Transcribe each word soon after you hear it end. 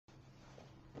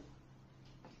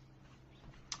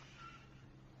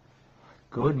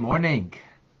Good morning,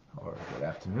 or good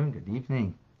afternoon, good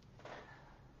evening.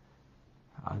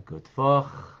 A good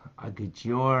Tvoch, a good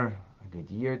Yor, a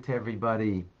good year to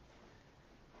everybody.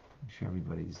 I'm sure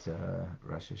everybody's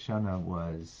Rosh Hashanah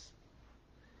was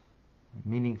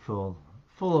meaningful,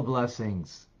 full of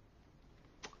blessings,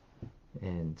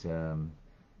 and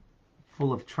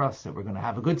full of trust that we're going to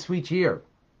have a good, sweet year.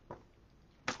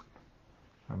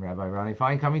 I'm Rabbi Ronnie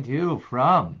Fine coming to you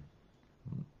from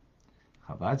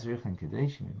Chabad Zrich and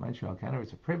Kadeshim in Montreal, Canada.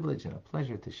 It's a privilege and a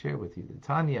pleasure to share with you the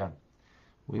Tanya.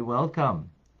 We welcome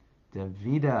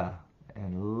Davida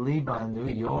and Liba in New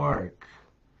York.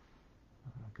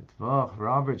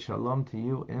 Robert, shalom to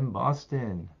you in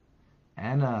Boston.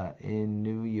 Anna in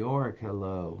New York,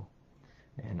 hello.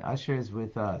 And Usher is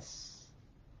with us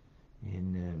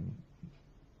in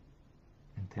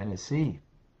Tennessee.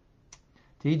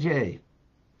 TJ,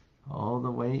 all the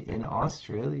way in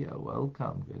Australia,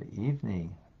 welcome, good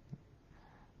evening.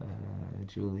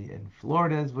 Julie in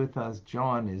Florida is with us.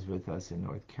 John is with us in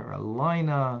North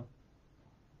Carolina.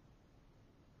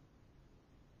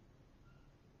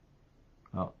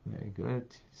 Oh, very good.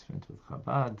 He's friends with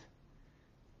Chabad.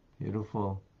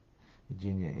 Beautiful.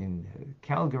 Virginia in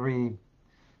Calgary.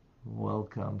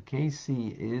 Welcome. Casey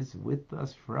is with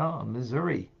us from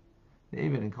Missouri.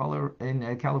 David in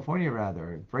California,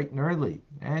 bright and early.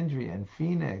 Andrea in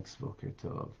Phoenix. Boker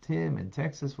Tov. Tim in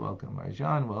Texas, welcome.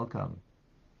 Arjan, welcome.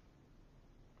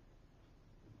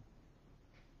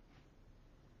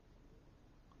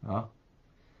 Oh,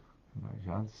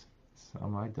 Marjan saw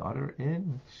my daughter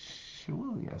in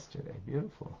shul yesterday.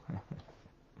 Beautiful.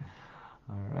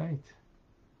 All right.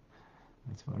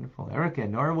 That's wonderful. Erica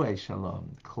in Norway,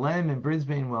 shalom. Clem in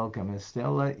Brisbane, welcome.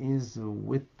 Estella is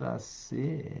with us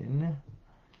in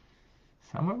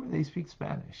somewhere where they speak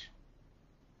Spanish.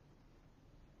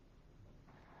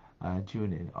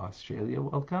 June in Australia,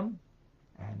 welcome.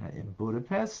 Anna in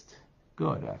Budapest.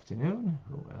 Good afternoon.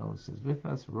 Who else is with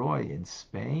us? Roy in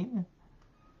Spain.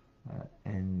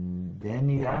 And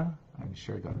Denia, I'm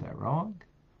sure I got that wrong.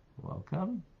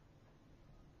 Welcome.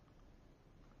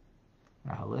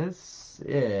 Alice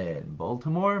in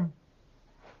Baltimore.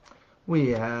 We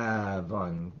have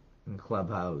in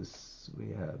Clubhouse,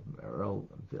 we have Earl,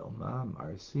 Vilma,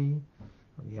 Marcy,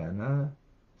 Liana,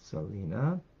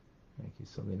 Selena. Thank you,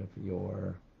 Selena, for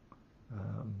your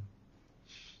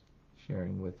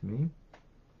sharing with me.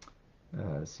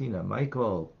 Sina,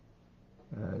 Michael,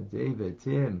 David,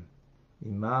 Tim,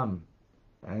 Imam,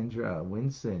 Andra,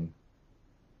 Winston.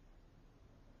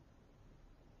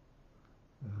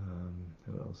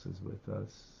 Who else is with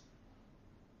us?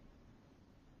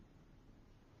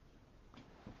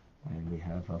 And we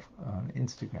have on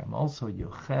Instagram also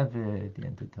Yocheved,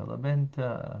 Yenta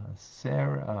Talamenta,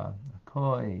 Sarah,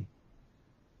 Akoy,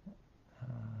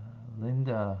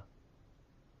 Linda.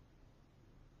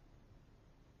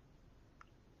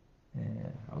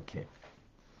 Okay.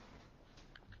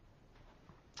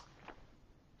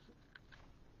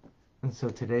 And so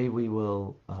today we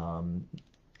will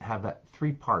have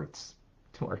 3 parts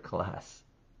to our class.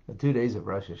 The 2 days of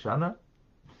Rosh Hashanah,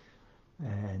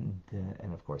 and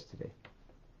of course today.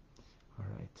 All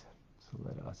right, so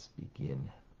let us begin.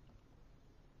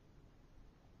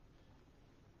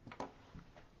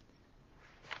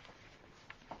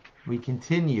 We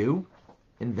continue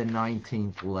in the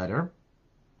 19th letter.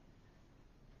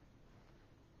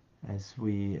 As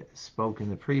we spoke in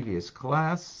the previous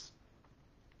class,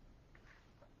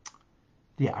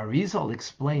 the Arizal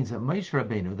explains that Moshe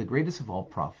Rabbeinu, the greatest of all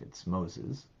prophets,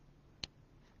 Moses,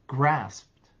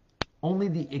 grasped only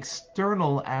the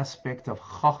external aspect of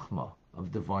Chachma,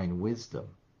 of divine wisdom.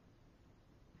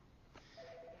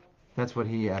 That's what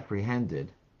he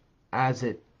apprehended. As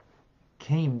it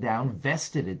came down,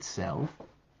 vested itself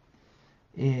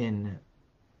in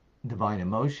divine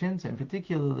emotions, and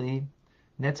particularly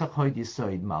Netzach Hod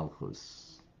Yesod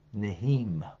Malchus,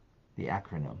 Nehim, the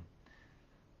acronym.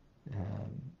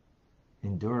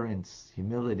 Endurance,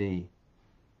 humility,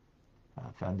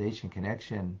 foundation,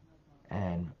 connection,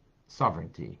 and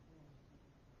sovereignty,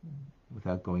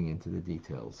 without going into the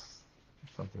details,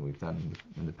 something we've done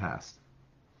in the past.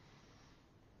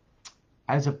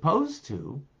 As opposed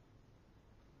to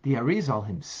the Arizal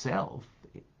himself,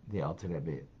 the Alter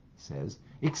Rebbe says,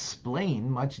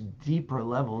 explained much deeper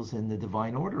levels in the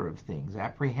divine order of things,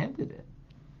 apprehended it.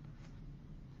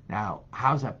 Now,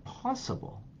 how's that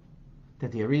possible?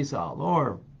 That the Arizal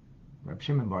or Reb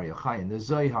Shimon Bar Yochai and the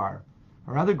Zohar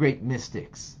or other great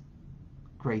mystics,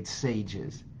 great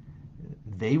sages,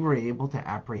 they were able to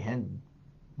apprehend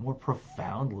more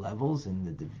profound levels in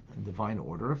the divine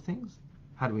order of things?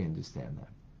 How do we understand that?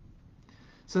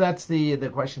 So that's the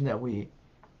question that we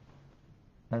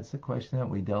That's the question that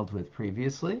we dealt with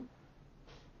previously.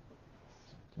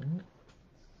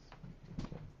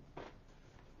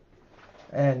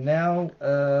 And now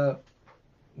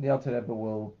the Alter Rebbe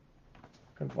will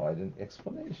provide an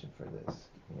explanation for this.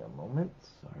 Give me a moment,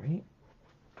 sorry.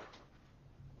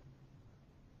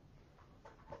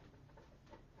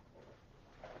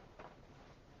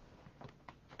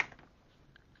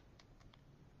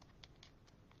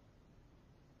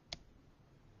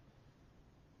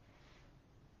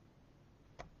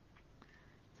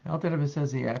 Alter Rebbe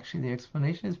says the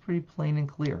explanation is pretty plain and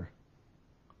clear.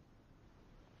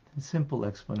 A simple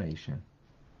explanation.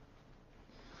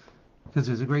 Because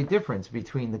there's a great difference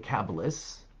between the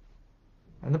Kabbalists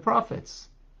and the prophets.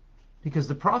 Because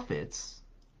the prophets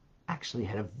actually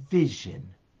had a vision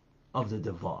of the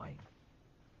divine.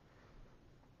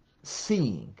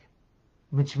 Seeing,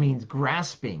 which means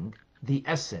grasping the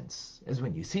essence, as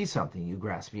when you see something, you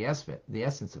grasp the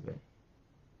essence of it.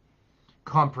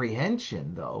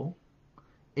 Comprehension, though,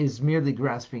 is merely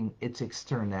grasping its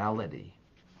externality.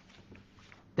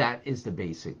 That is the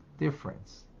basic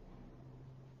difference.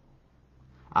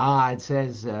 It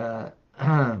says,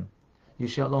 you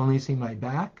shall only see my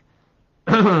back.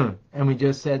 And we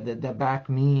just said that back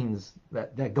means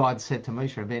that God said to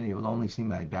Moshe Rabbeinu, you will only see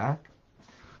my back,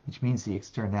 which means the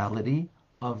externality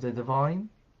of the divine.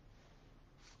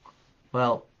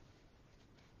 Well,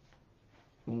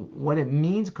 what it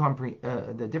means,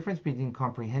 the difference between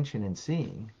comprehension and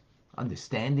seeing,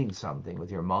 understanding something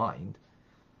with your mind,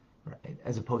 right,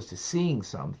 as opposed to seeing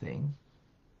something.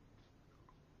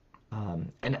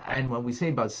 And when we say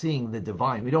about seeing the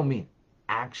divine, we don't mean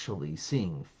actually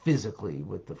seeing physically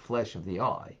with the flesh of the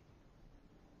eye.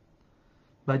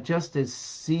 But just as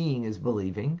seeing is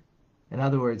believing, in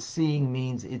other words, seeing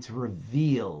means it's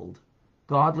revealed.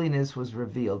 Godliness was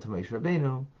revealed to Moshe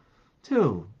Rabbeinu,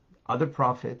 to other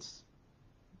prophets,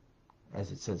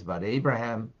 as it says about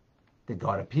Abraham, that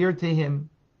God appeared to him.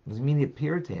 It doesn't mean he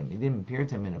appeared to him. He didn't appear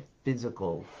to him in a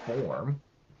physical form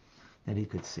that he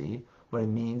could see. What it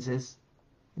means is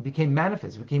it became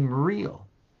manifest, it became real,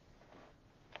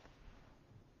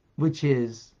 which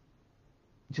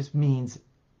just means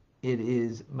it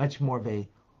is much more of a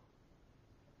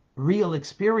real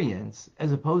experience,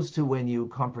 as opposed to when you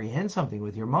comprehend something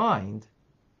with your mind,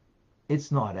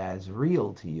 it's not as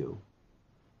real to you.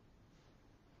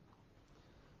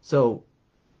 So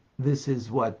this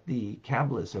is what the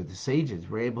Kabbalists or the sages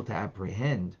were able to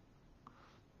apprehend,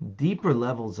 deeper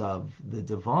levels of the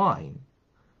divine,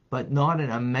 but not in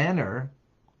a manner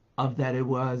of that it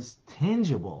was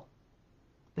tangible,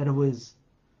 that it was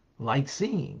like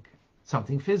seeing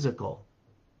something physical.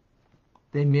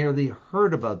 They merely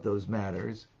heard about those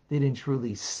matters. They didn't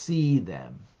truly see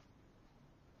them.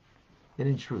 They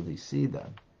didn't truly see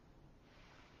them.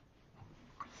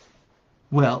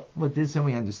 Well, with this, then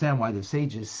we understand why the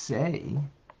sages say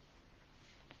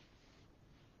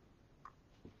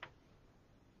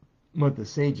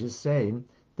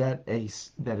that a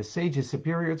sage is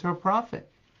superior to a prophet,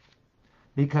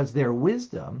 because their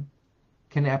wisdom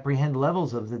can apprehend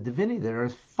levels of the divinity that are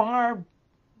far,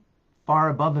 far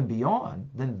above and beyond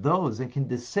than those that can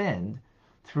descend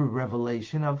through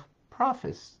revelation of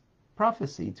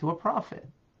prophecy to a prophet.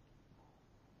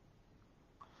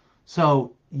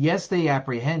 So, yes, they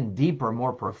apprehend deeper,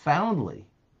 more profoundly,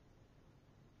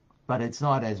 but it's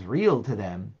not as real to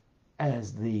them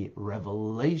as the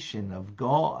revelation of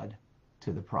God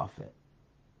to the prophet.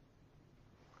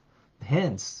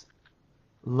 Hence,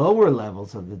 lower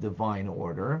levels of the divine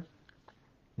order,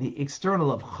 the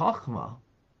external of Chachma,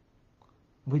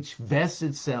 which vests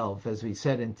itself, as we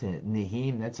said, into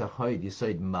Nihim, that's a Chod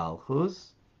Yesod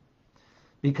Malchus,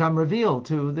 become revealed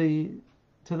to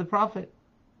the prophet,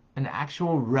 an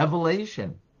actual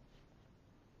revelation.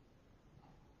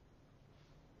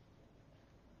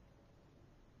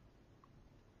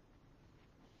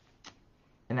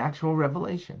 An actual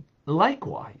revelation.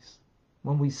 Likewise,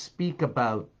 when we speak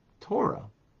about Torah,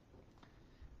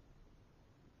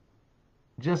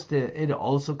 it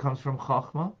also comes from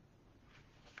Chachma,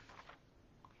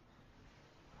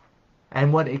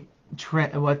 and what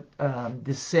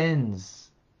descends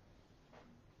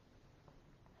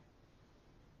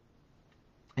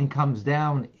and comes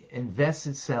down, invests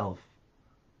itself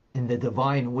in the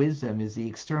divine wisdom, is the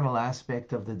external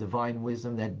aspect of the divine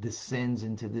wisdom that descends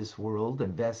into this world,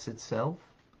 invests itself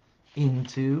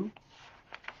into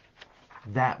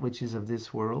that which is of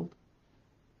this world.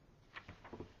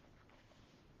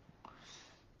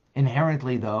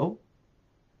 Inherently, though,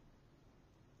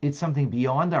 it's something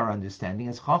beyond our understanding,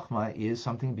 as Chachma is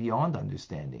something beyond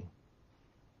understanding.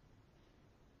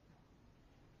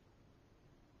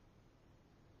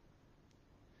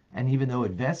 And even though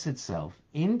it vests itself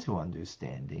into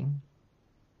understanding,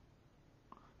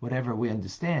 whatever we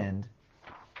understand,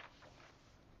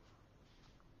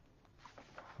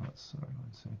 oh, sorry, 1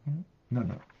 second. No,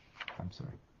 I'm sorry.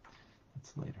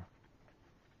 That's later.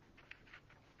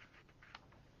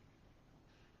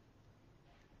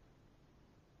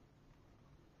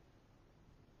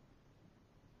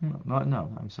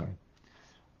 No, I'm sorry.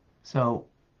 So,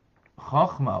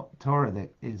 Chokhmah, Torah that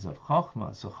is of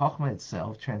Chokhmah, so Chokhmah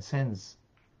itself transcends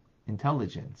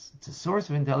intelligence. It's a source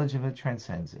of intelligence that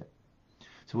transcends it.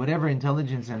 So whatever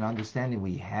intelligence and understanding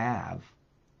we have,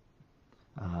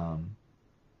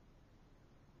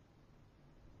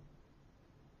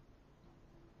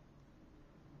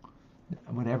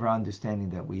 whatever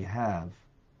understanding that we have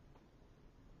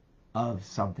of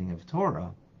something of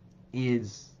Torah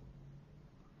is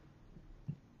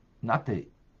not that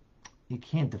you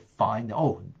can't define,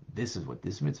 oh, this is what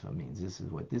this mitzvah means, this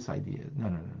is what this idea is.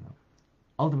 No.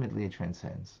 Ultimately, it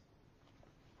transcends.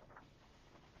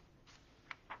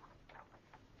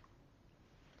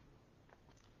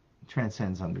 It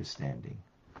transcends understanding.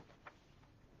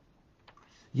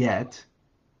 Yet,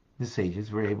 the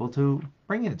sages were able to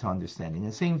bring it to understanding.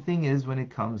 The same thing is when it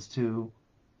comes to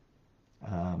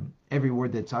every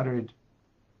word that's uttered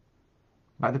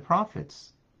by the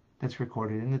prophets that's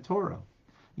recorded in the Torah.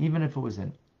 Even if it was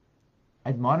an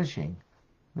admonishing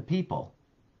the people.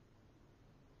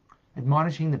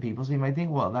 Admonishing the people, so you might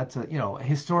think, well, that's a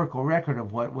historical record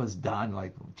of what was done,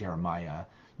 like Jeremiah,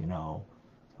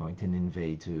 going to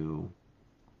Nineveh to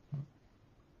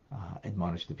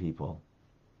admonish the people.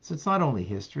 So it's not only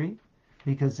history,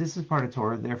 because this is part of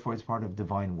Torah, therefore it's part of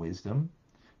divine wisdom.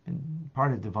 And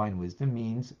part of divine wisdom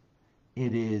means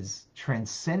it is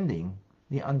transcending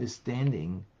the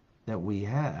understanding that we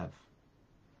have,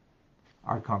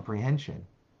 our comprehension.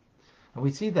 And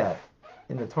we see that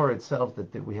in the Torah itself,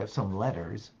 that we have some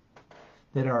letters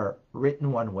that are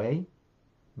written one way,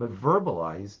 but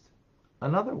verbalized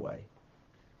another way.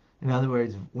 In other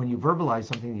words, when you verbalize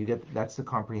something, you get, that's the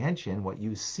comprehension. What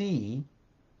you see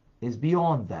is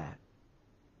beyond that.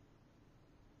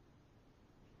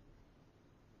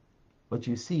 What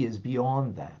you see is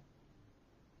beyond that.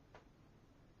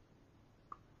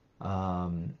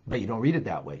 But you don't read it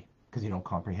that way because you don't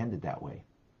comprehend it that way.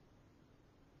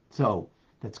 So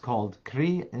that's called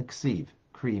kri and ksiv.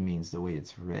 Kri means the way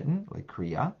it's written, like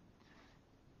kriya.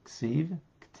 Ksiv,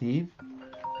 ktiv,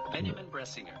 Benjamin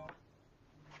Bressinger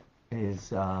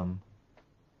is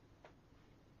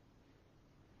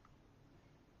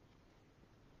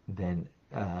then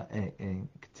and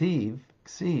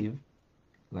ksiv,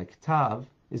 like tav,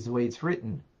 is the way it's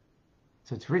written.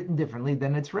 So it's written differently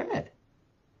than it's read,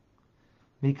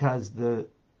 because the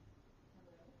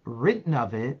written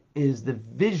of it is the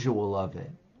visual of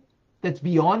it that's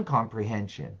beyond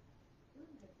comprehension.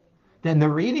 Then the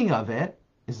reading of it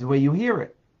is the way you hear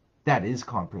it. That is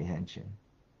comprehension.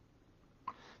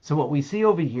 So what we see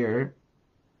over here,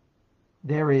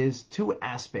 there is two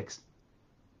aspects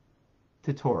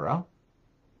to Torah,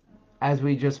 as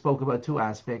we just spoke about two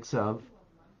aspects of,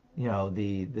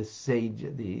 the sage,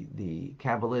 the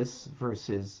Kabbalists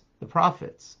versus the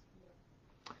prophets.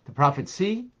 The prophets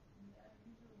see,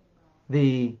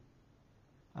 the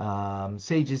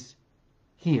sages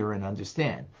hear and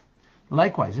understand.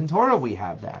 Likewise, in Torah we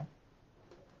have that.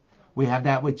 We have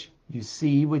that which you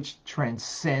see, which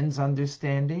transcends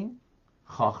understanding,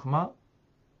 Chachma.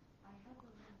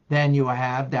 Then you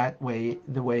have that way,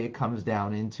 the way it comes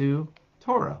down into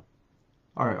Torah,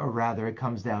 or rather it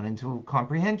comes down into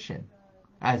comprehension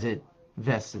as it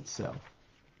vests itself.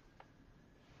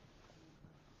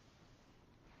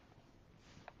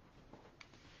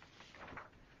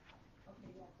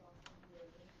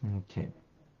 Okay,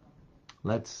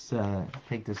 let's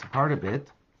take this apart a bit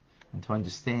and to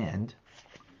understand.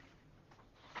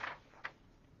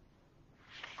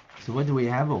 So what do we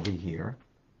have over here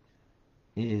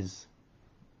is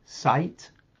sight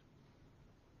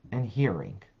and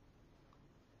hearing.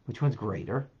 Which one's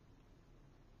greater?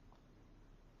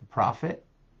 The prophet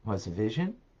who has a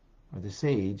vision, or the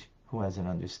sage who has an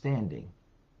understanding?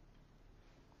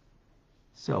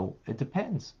 So it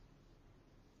depends.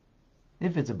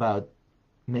 If it's about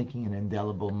making an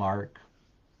indelible mark,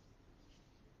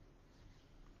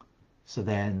 so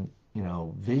then,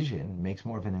 vision makes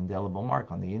more of an indelible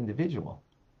mark on the individual.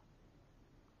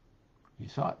 You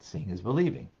saw it, seeing is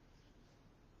believing.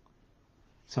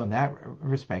 So in that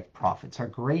respect, prophets are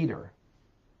greater.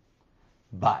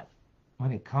 But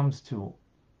when it comes to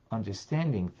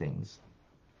understanding things,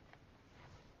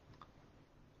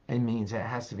 it means it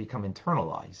has to become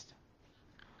internalized.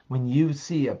 When you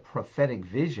see a prophetic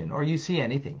vision, or you see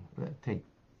anything, take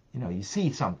You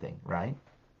see something, right?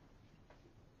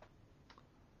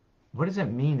 What does it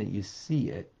mean that you see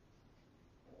it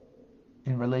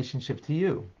in relationship to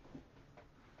you?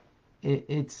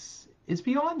 It's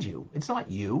beyond you. It's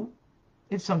not you.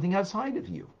 It's something outside of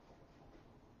you.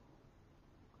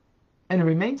 And it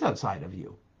remains outside of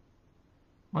you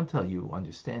until you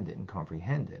understand it and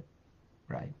comprehend it,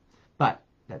 right? But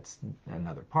that's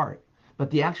another part. But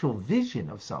the actual vision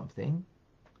of something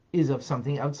is of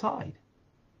something outside.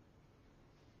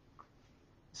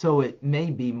 So it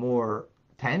may be more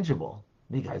tangible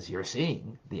because you're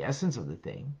seeing the essence of the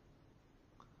thing.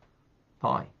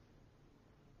 Fine.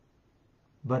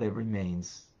 But it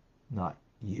remains not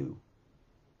you.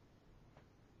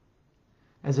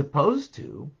 As opposed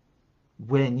to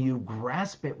when you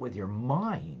grasp it with your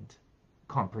mind,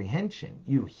 comprehension,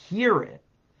 you hear it.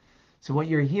 So what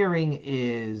you're hearing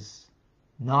is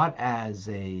not as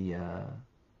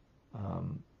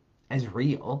as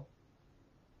real,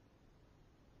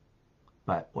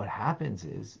 but what happens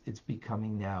is it's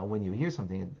becoming now, when you hear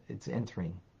something, it's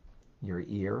entering your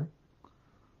ear,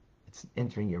 it's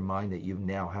entering your mind, that you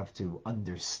now have to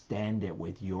understand it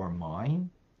with your mind.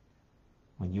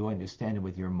 When you understand it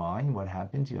with your mind, what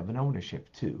happens? You have an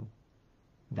ownership to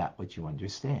that which you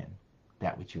understand,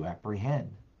 that which you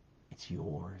apprehend. It's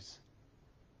yours.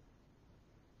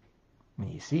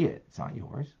 When you see it, it's not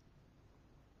yours.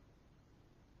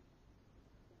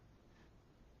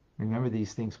 Remember,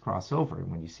 these things cross over.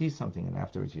 When you see something and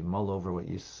afterwards you mull over what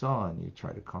you saw and you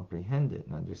try to comprehend it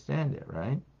and understand it,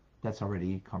 right? That's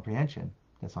already comprehension.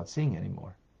 That's not seeing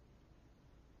anymore.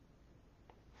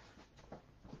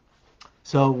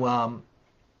 So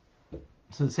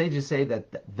the sages say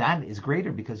that is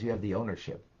greater because you have the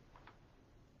ownership.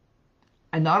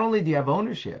 And not only do you have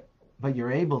ownership, but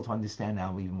you're able to understand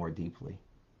now even more deeply.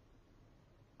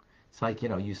 It's like,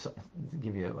 you saw, to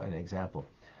give you an example.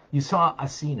 You saw a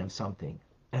scene of something,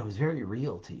 and it was very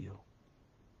real to you.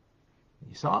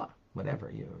 You saw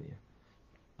whatever.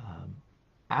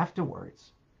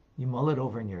 Afterwards, you mull it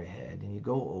over in your head, and you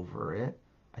go over it,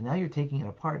 and now you're taking it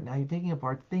apart. Now you're taking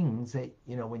apart things that,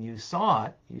 when you saw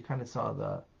it, you kind of saw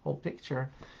the whole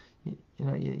picture. You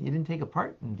didn't take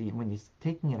apart indeed. When you're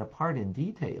taking it apart in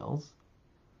details,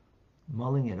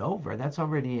 mulling it over, that's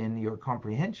already in your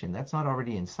comprehension. That's not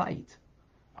already in sight.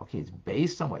 Okay, it's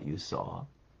based on what you saw,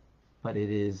 but it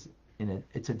is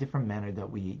it's a different manner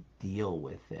that we deal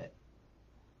with it.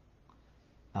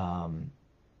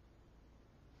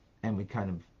 And we kind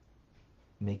of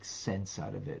make sense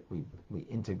out of it. We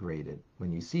integrate it.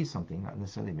 When you see something, not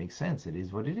necessarily makes sense. It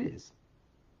is what it is.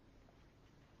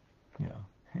 The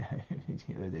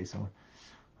other day, something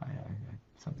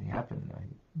happened,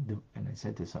 and I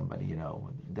said to somebody,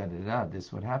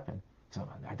 this would happen. So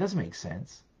that doesn't make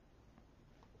sense.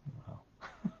 Well,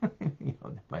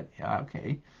 but yeah,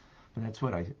 okay, but that's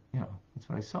what I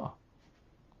saw.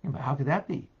 But how could that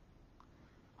be?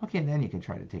 Okay, and then you can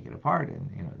try to take it apart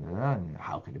and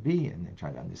how could it be, and then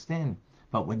try to understand.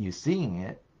 But when you're seeing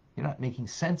it, you're not making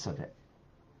sense of it.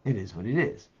 It is what it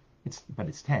is. But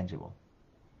it's tangible.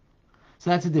 So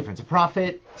that's the difference. A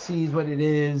prophet sees what it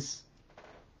is,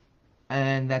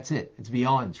 and that's it. It's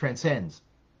beyond, transcends.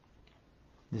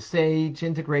 The sage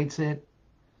integrates it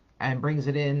and brings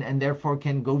it in, and therefore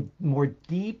can go more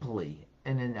deeply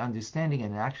in understanding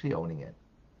and actually owning it.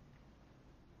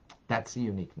 That's the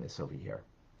uniqueness over here,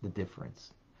 the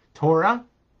difference. Torah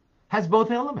has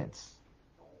both elements,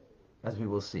 as we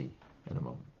will see in a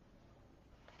moment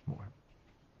more.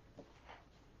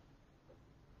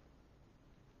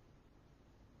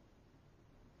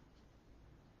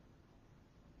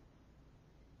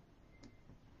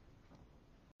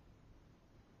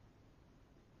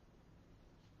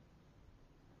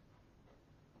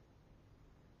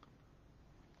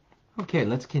 Okay,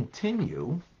 let's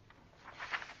continue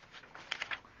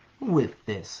with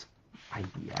this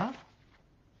idea.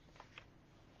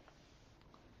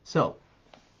 So,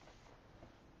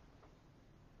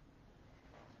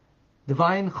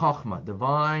 divine chokhmah,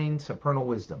 divine supernal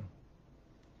wisdom,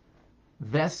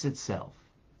 vests itself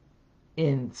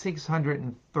in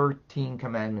 613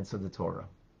 commandments of the Torah.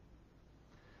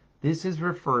 This is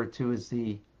referred to as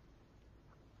the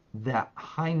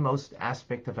hindmost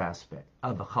aspect of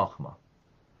the chokhmah,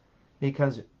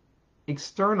 because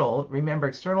remember,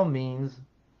 external means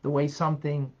the way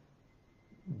something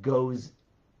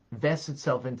vests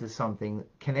itself into something,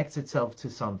 connects itself to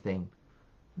something,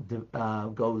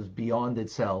 goes beyond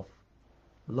itself,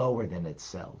 lower than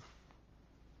itself.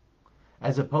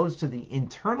 As opposed to the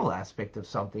internal aspect of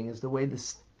something is the way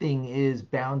this thing is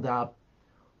bound up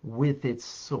with its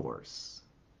source.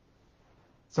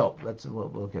 So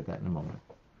we'll look at that in a moment.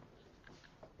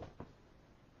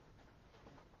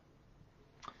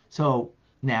 So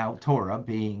now Torah,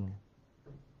 being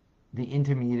the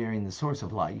intermediary and the source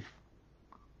of life,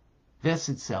 vests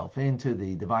itself into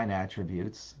the divine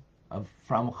attributes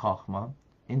from Chachma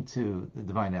into the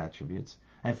divine attributes,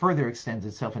 and further extends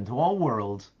itself into all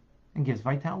worlds and gives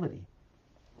vitality,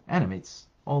 animates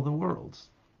all the worlds.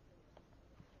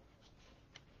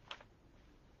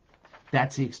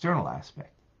 That's the external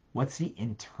aspect. What's the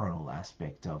internal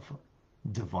aspect of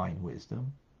divine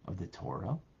wisdom, of the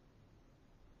Torah?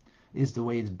 Is the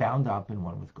way it's bound up in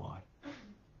one with God.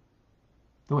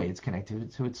 The way it's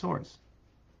connected to its source.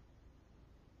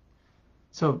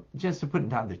 So just to put it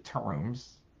down to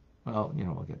terms, well,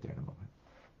 we'll get there in a moment.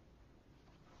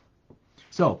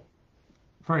 So,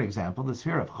 for example, the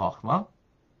sphere of Chokhmah,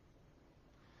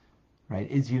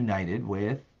 right, is united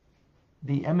with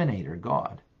the emanator,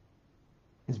 God,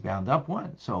 is bound up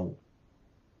one. So,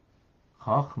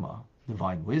 Chokhmah,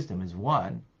 divine wisdom, is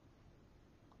one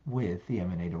with the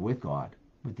emanator, with God,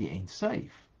 with the Ein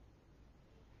Sof.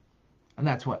 And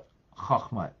that's what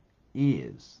Chokhmah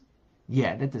is.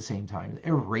 Yet, at the same time, it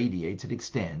irradiates, it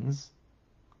extends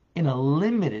in a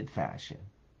limited fashion.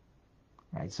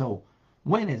 Right? So,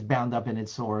 when it's bound up in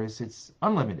its source, it's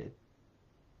unlimited.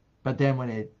 But then when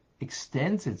it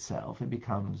extends itself, it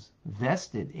becomes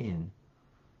vested in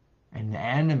and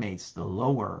animates the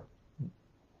lower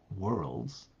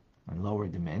worlds and lower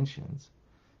dimensions,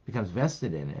 becomes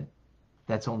vested in it.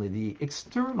 That's only the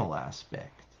external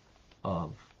aspect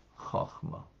of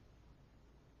Chokhmah.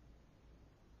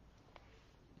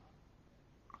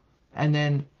 And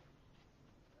then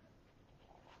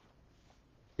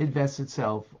it vests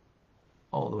itself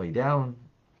all the way down,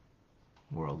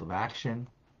 world of action,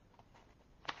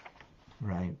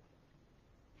 right?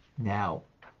 Now,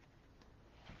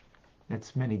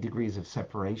 that's many degrees of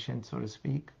separation, so to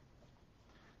speak,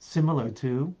 similar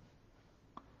to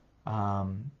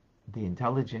the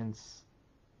intelligence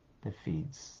that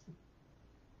feeds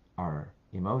our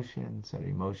emotions, and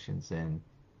emotions then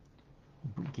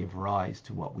give rise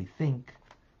to what we think,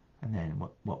 and then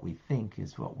what we think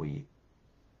is what we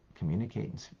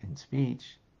communicate in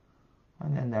speech,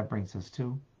 and then that brings us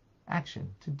to action,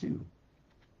 to do.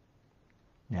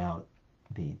 Now,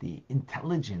 the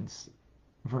intelligence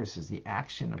versus the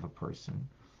action of a person,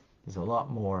 there's a lot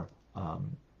more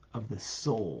of the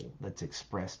soul that's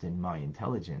expressed in my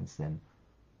intelligence than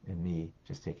in me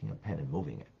just taking a pen and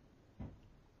moving it,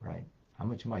 right? How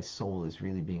much of my soul is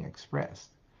really being expressed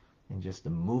in just the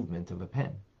movement of a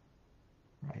pen,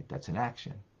 right? That's an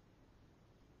action.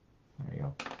 There you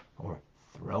go. Or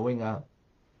throwing a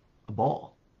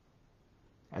ball,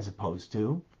 as opposed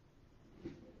to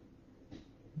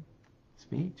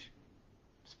speech.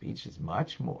 Speech is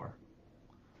much more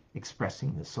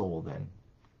expressing the soul than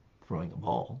throwing a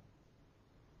ball.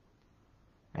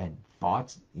 And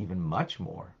thoughts even much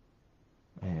more.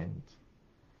 And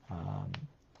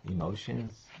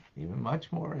emotions even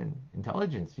much more. And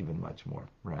intelligence even much more,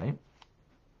 right?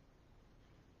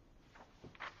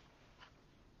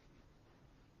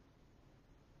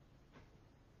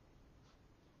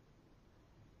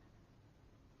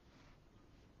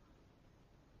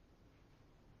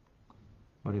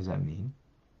 What does that mean?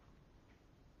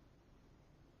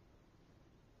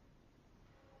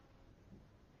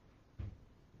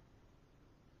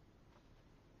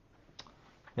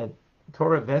 That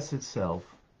Torah vests itself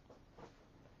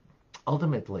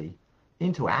ultimately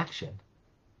into action,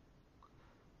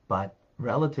 but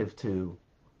relative to,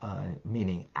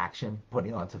 meaning action,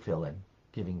 putting on tefillin,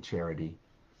 giving charity,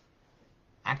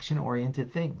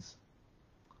 action-oriented things.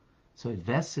 So it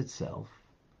vests itself,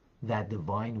 that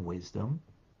divine wisdom,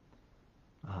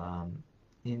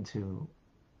 into,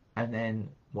 and then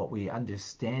what we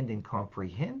understand and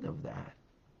comprehend of that,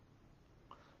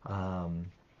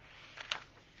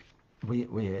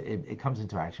 it comes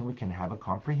into action. We can have a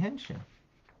comprehension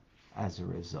as a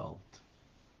result.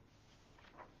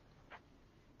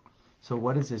 So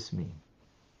what does this mean?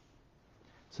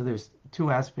 So there's two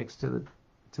aspects to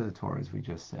the Torah, as we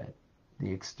just said.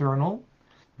 The external,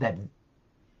 that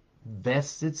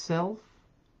vests itself.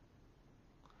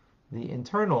 The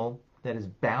internal, that is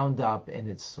bound up in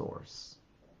its source.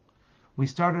 We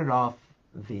started off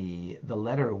the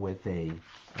letter with a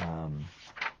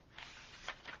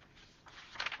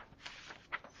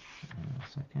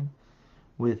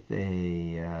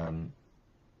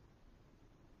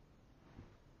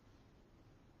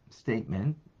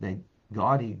statement that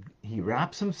God, he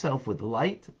wraps himself with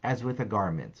light as with a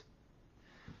garment.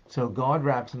 So God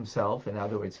wraps himself, in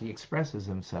other words, he expresses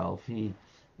himself, he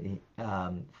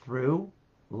through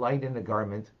light in the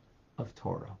garment of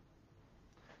Torah.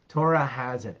 Torah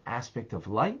has an aspect of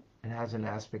light and has an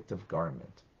aspect of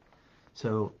garment.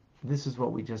 So this is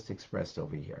what we just expressed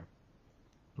over here.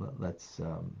 Let's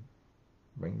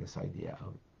bring this idea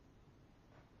out.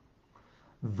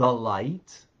 The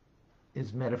light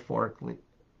is metaphorically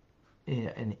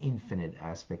an infinite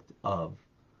aspect of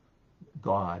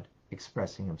God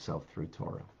expressing himself through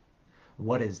Torah.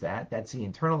 What is that? That's the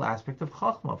internal aspect of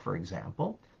Chachma, for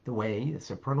example, the way the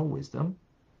supernal wisdom,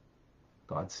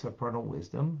 God's supernal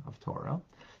wisdom of Torah,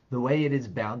 the way it is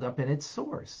bound up in its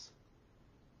source.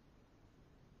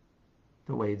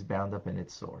 The way it's bound up in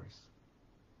its source.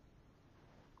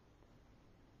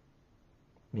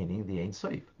 Meaning the Ein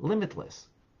Sof, limitless.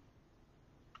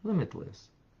 Limitless.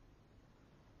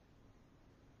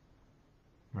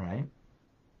 Right?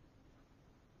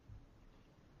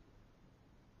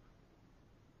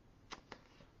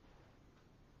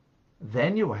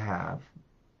 Then you have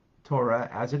Torah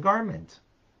as a garment.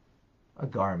 A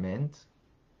garment,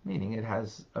 meaning it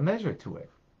has a measure to it,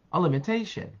 a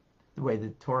limitation. The way the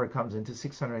Torah comes into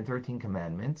 613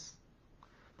 commandments,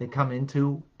 they come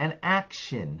into an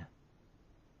action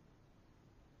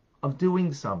of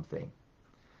doing something.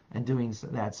 And doing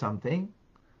that something,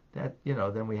 that,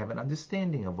 then we have an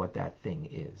understanding of what that thing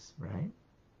is, right?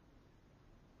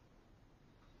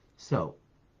 So,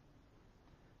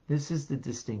 this is the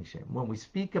distinction. When we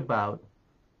speak about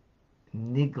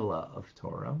nigla of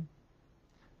Torah,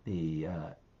 the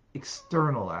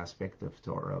external aspect of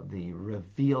Torah, the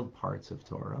revealed parts of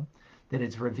Torah, that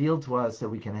it's revealed to us that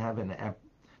we can have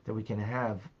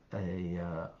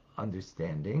a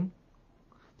understanding,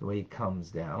 the way it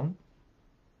comes down.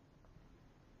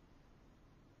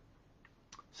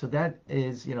 So that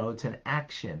is, it's an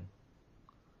action.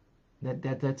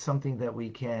 That's something that we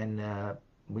can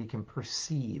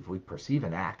perceive. We perceive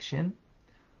an action,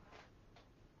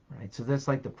 right? So that's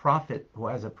like the prophet who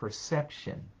has a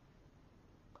perception.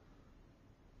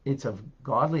 It's of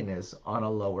godliness on a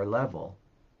lower level,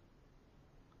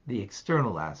 the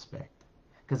external aspect,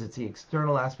 because it's the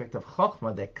external aspect of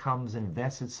Chokhmah that comes and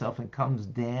vests itself and comes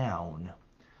down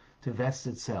to vest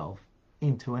itself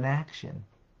into an action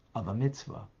of a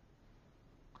mitzvah.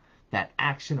 That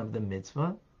action of the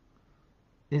mitzvah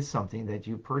is something that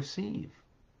you perceive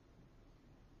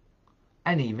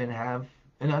and even have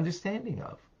an understanding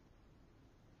of,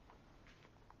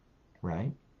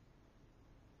 right?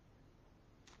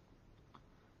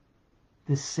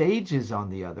 The sages, on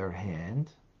the other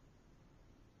hand,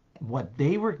 what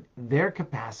their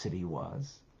capacity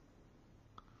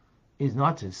is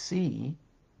not to see,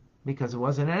 because it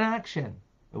wasn't an action.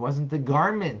 It wasn't the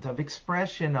garment of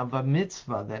expression of a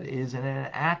mitzvah that is in an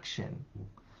action.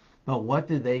 But what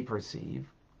did they perceive?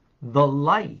 The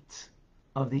light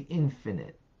of the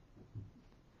infinite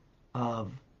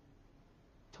of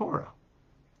Torah.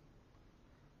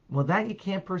 Well, that you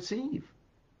can't perceive,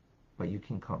 but you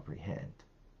can comprehend.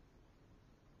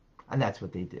 And that's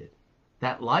what they did.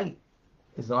 That light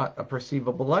is not a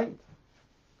perceivable light,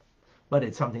 but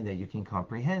it's something that you can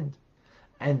comprehend.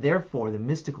 And therefore, the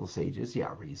mystical sages, the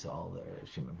Arizal, the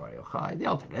Shimon Bar Yochai, the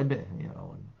Alter Rebbe,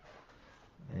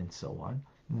 and so on,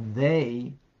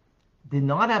 they did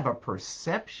not have a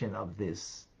perception of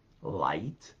this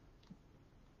light,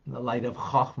 the light of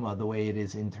Chokhmah, the way it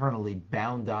is internally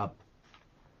bound up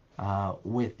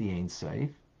with the Ein Sof.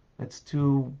 That's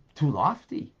too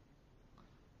lofty.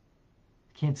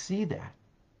 You can't see that,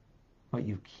 but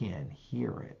you can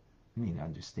hear it.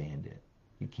 Understand it.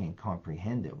 You can't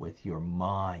comprehend it with your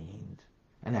mind.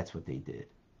 And that's what they did.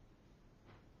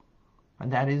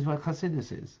 And that is what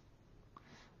Chassidus is.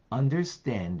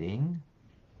 Understanding,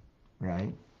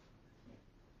 right?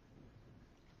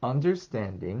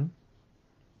 Understanding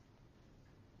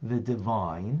the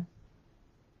divine,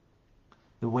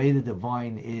 the way the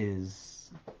divine is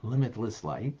limitless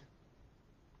light,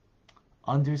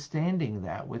 understanding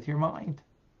that with your mind.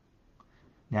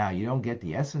 Now, you don't get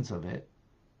the essence of it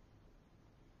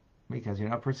because you're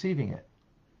not perceiving it.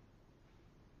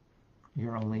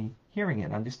 You're only hearing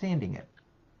it, understanding it.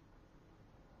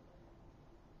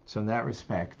 So in that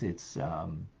respect, it's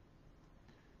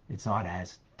not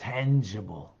as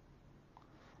tangible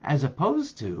as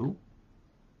opposed to,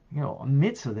 a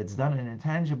mitzvah that's done in a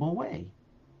tangible way.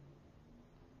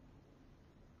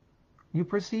 You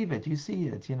perceive it, you see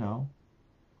it,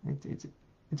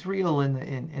 It's real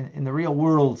in the real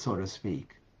world, so to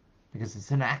speak, because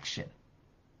it's an action.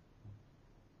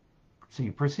 So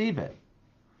you perceive it,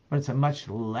 but it's a much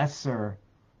lesser.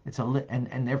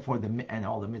 And therefore and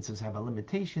all the mitzvahs have a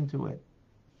limitation to it.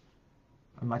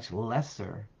 A much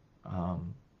lesser.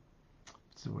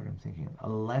 What's the word I'm thinking? A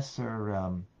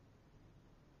lesser.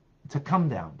 It's a come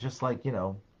down, just like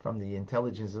from the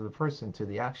intelligence of the person to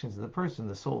the actions of the person.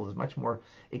 The soul is much more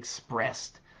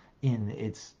expressed in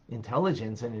its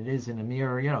intelligence than it is in a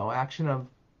mere, action of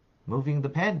moving the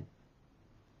pen.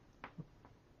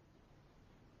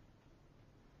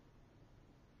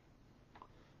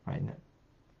 Right?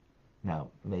 Now,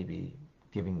 maybe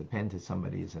giving the pen to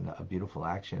somebody is a beautiful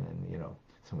action, and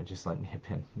someone just lent me a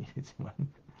pen,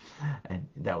 and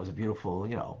that was a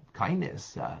beautiful,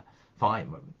 kindness.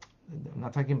 Fine. I'm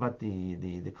not talking about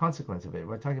the consequence of it.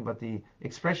 We're talking about the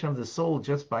expression of the soul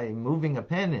just by moving a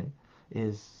pen, and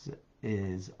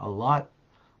is a lot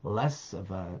less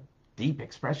of a deep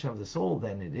expression of the soul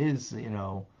than it is,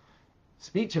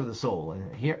 speech of the soul,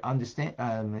 and here understand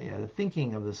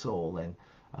thinking of the soul, and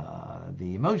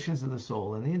the emotions of the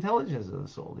soul, and the intelligence of the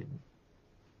soul.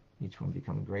 Each one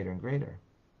becoming greater and greater.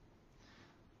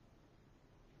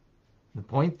 The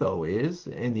point, though, is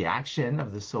in the action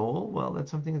of the soul, well,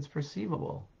 that's something that's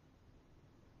perceivable.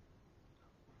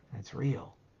 It's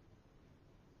real.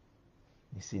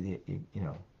 You see the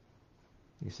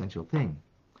essential thing.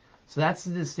 So that's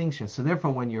the distinction. So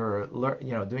therefore, when you're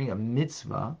doing a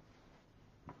mitzvah,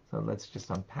 so let's just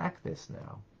unpack this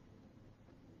now.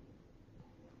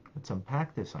 Let's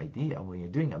unpack this idea. When you're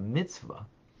doing a mitzvah,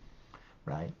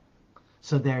 right?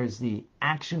 So there's the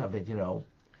action of it.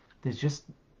 There's just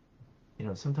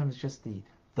sometimes just the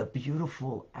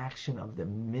beautiful action of the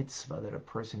mitzvah that a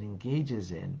person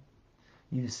engages in.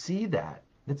 You see that.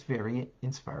 That's very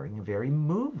inspiring and very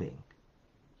moving.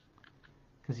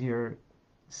 Because you're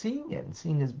seeing it, and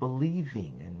seeing is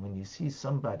believing. And when you see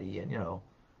somebody, and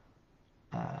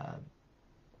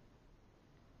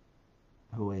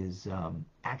who is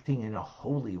acting in a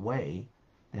holy way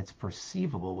that's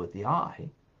perceivable with the eye,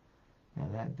 now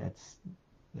that's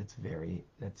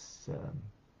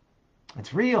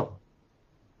real.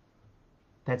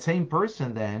 That same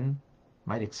person then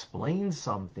might explain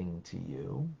something to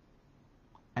you,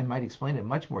 and might explain it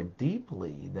much more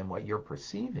deeply than what you're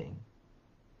perceiving.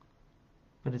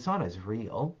 But it's not as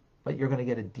real, but you're going to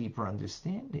get a deeper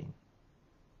understanding.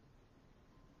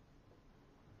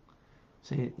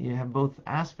 So you have both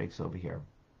aspects over here.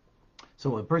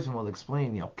 So a person will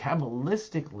explain,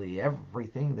 Kabbalistically,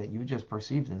 everything that you just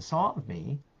perceived and saw of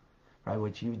me, right,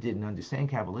 which you didn't understand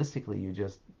Kabbalistically, you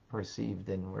just perceived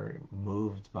and were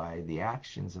moved by the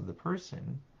actions of the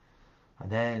person. And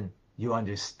then you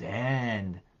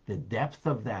understand the depth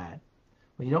of that.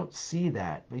 Well, you don't see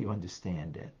that, but you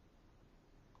understand it.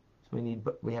 So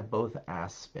we have both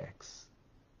aspects.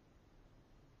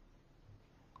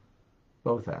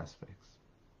 Both aspects.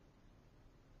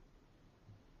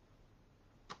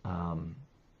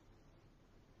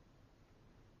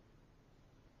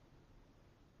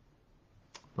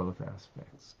 Both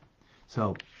aspects.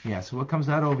 So what comes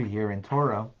out over here in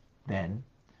Torah, then,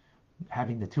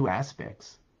 having the two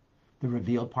aspects, the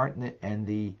revealed part and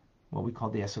the what we call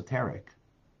the esoteric,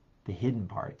 the hidden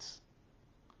parts.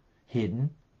 Hidden,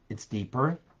 it's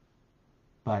deeper,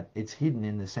 but it's hidden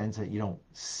in the sense that you don't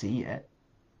see it.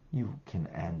 You can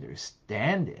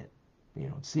understand it, but you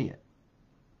don't see it.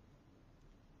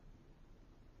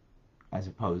 As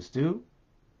opposed to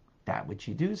that which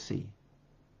you do see.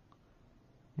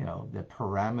 The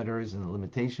parameters and the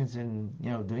limitations in,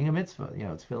 doing a mitzvah.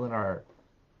 It's filling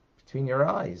between your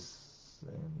eyes,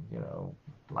 and,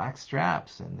 black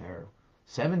straps, and there are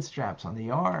 7 straps on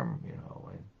the arm, and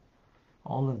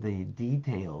all of the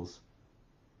details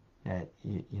that,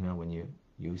 when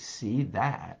you see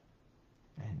that,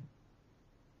 and,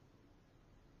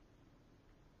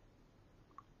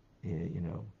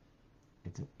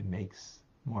 it makes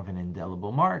more of an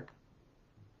indelible mark.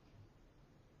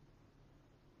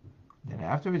 Then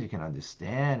afterwards you can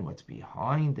understand what's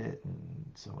behind it,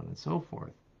 and so on and so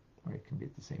forth. Or it can be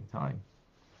at the same time.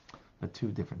 But two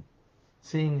different,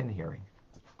 seeing and hearing.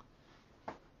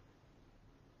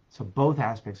 So both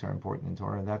aspects are important in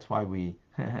Torah. That's why we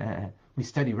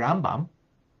study Rambam.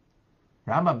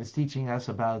 Rambam is teaching us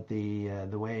about the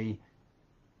way,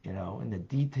 in the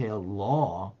detailed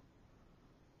law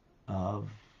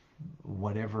of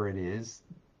whatever it is.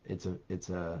 It's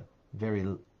a very,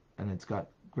 and it's got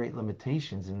great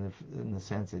limitations in the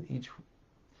sense that each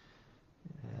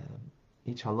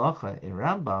halacha in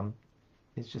Rambam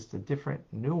is just a different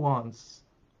nuance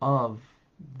of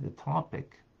the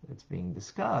topic that's being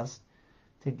discussed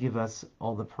to give us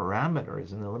all the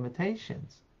parameters and the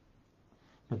limitations.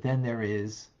 But then there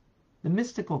is the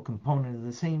mystical component of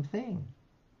the same thing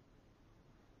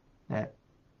that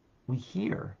we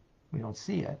hear. We don't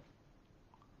see it.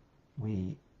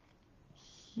 We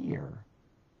hear.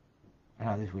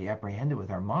 And as we apprehend it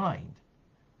with our mind,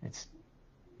 it's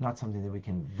not something that we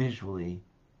can visually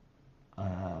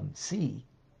see,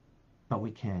 but we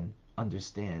can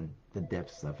understand the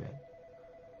depths of it.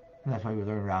 And that's why we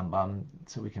learn Rambam,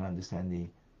 so we can understand the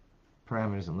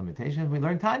parameters and limitations. We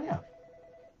learn Tanya,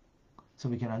 so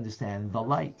we can understand the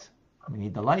light. We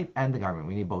need the light and the garment.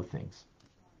 We need both things.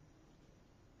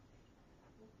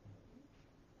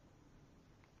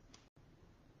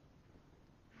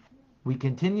 We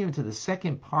continue to the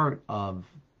second part of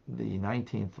the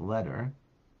 19th letter.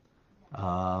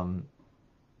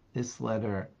 This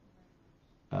letter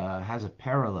has a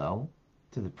parallel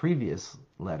to the previous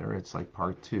letter. It's like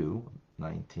part 2,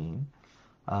 19.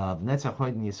 Netzach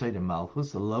Hod Yesod and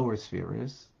Malchus, the lower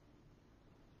spheres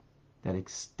that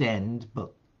extend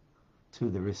to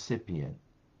the recipient.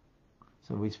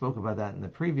 So we spoke about that in the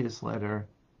previous letter,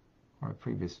 or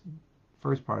previous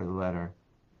first part of the letter.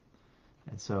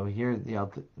 And so here the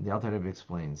Alter Rebbe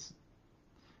explains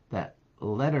that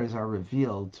letters are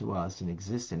revealed to us and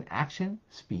exist in action,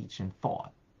 speech, and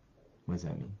thought. What does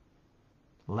that mean?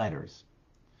 Letters.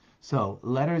 So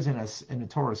letters in a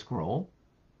Torah scroll,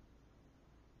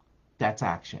 that's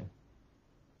action.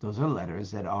 Those are letters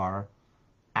that are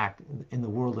in the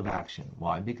world of action.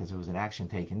 Why? Because there was an action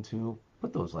taken to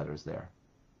put those letters there.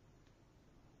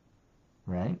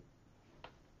 Right?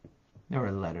 There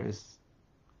are letters.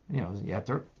 You have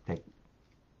to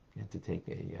take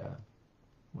a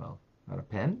well, not a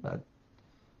pen, but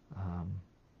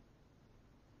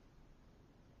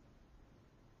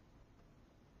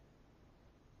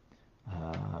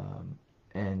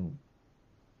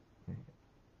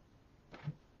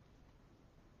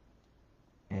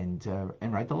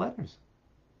and write the letters.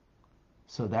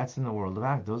 So that's in the world of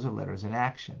act. Those are letters in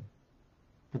action.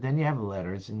 But then you have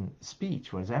letters in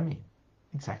speech. What does that mean?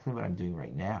 Exactly what I'm doing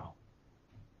right now.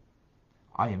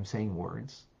 I am saying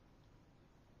words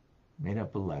made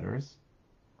up of letters,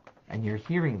 and you're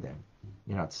hearing them.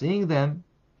 You're not seeing them,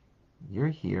 you're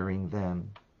hearing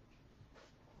them.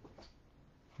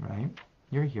 Right?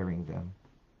 You're hearing them.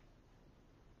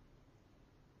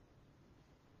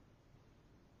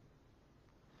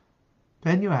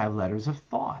 Then you have letters of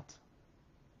thought.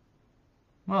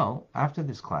 Well, after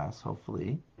this class,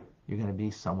 hopefully, you're going to be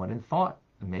somewhat in thought,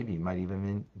 and maybe you might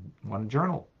even want to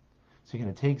journal. So you're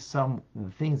going to take some of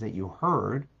the things that you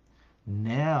heard.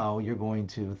 Now you're going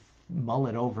to mull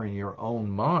it over in your own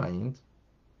mind,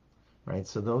 right?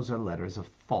 So those are letters of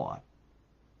thought,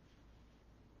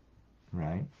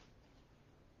 right?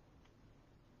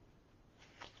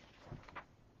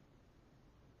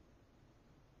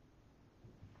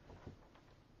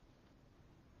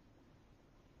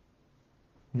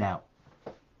 Now,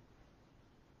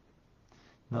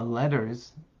 the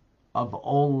letters of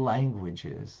all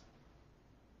languages,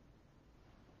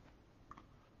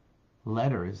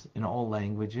 letters in all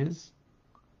languages,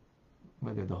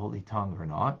 whether the Holy Tongue or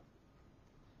not,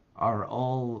 are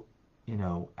all,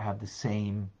 have the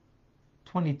same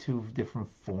 22 different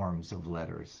forms of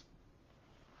letters.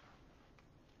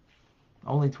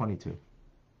 Only 22.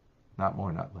 Not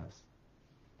more, not less.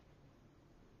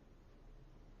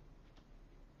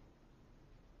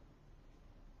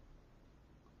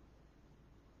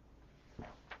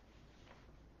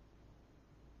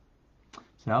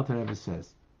 So Alter Rebbe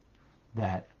says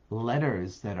that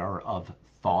letters that are of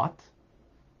thought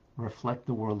reflect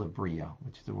the world of Bria,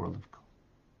 which is the world of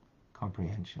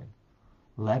comprehension.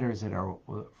 Letters that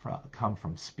come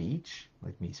from speech,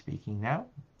 like me speaking now,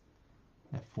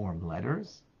 that form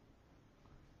letters,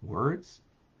 words,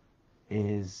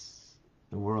 is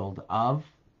the world of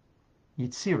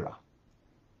Yitzira.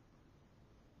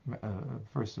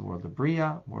 First, the world of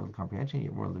Bria, world of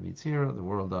comprehension, world of Yitzira, the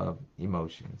world of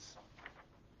emotions.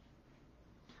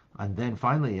 And then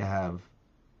finally you have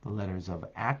the letters of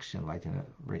action, like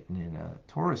written in a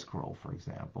Torah scroll, for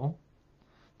example.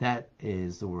 That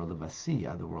is the world of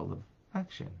Asiya, the world of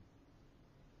action.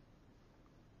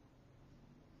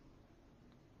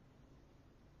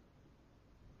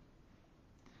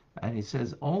 And he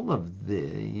says all of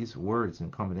these words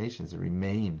and combinations that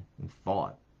remain in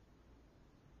thought,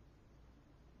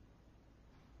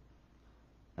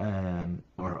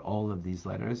 or all of these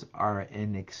letters, are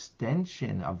an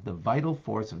extension of the vital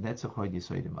force of Netzach Hod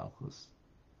Yesod and Malchus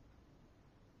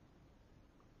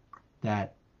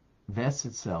that vests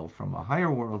itself from a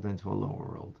higher world into a lower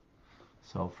world.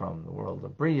 So from the world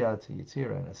of Bria to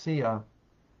Yitzira and Asiya,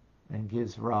 and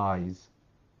gives rise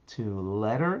to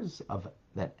letters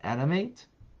that animate,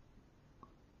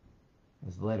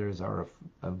 as letters are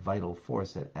a vital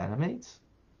force that animates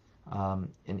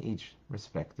in each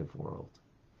respective world.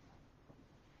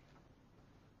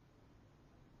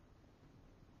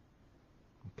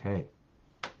 Okay.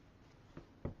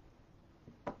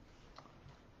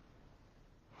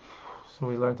 So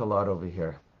we learned a lot over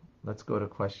here. Let's go to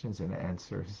questions and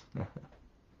answers.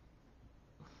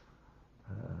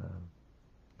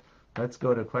 Let's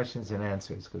go to questions and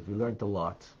answers because we learned a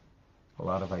lot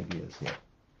of ideas here.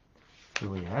 Do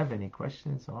we have any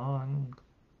questions on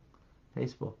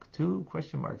Facebook? 2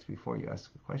 question marks before you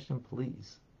ask a question,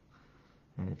 please.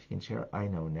 And if you can share, I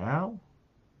know now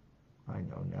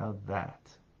that.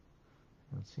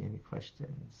 I don't see any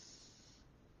questions.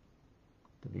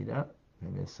 Davida, I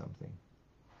missed something.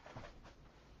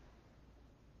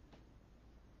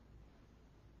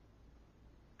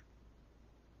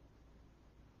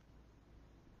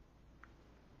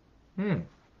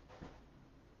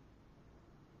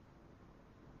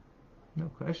 No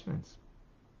questions.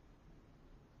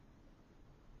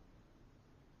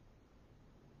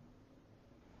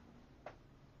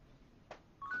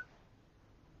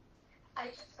 I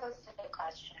just posted a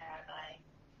question, Rabbi.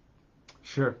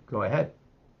 Sure, go ahead.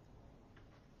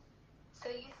 So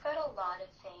you said a lot of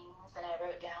things, and I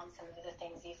wrote down some of the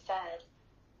things you said.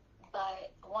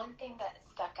 But one thing that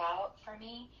stuck out for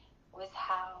me was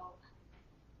how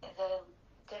the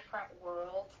different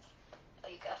worlds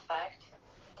affect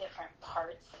different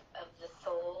parts of the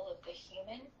soul of the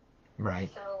human. Right.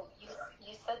 So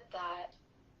you said that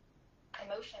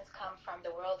emotions come from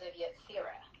the world of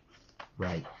Yetzirah.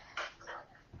 Right.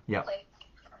 Yeah. Like,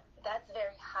 that's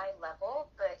very high level,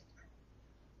 but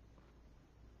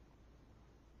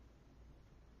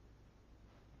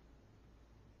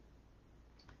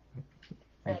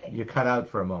you cut out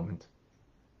for a moment.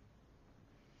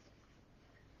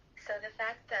 So the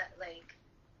fact that, like,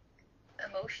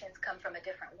 emotions come from a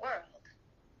different world,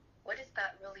 what does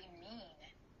that really mean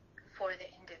for the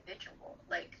individual?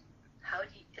 Like,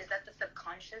 is that the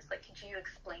subconscious? Like, could you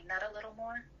explain that a little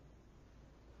more?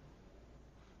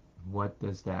 What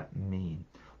does that mean?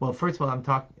 Well, first of all, I'm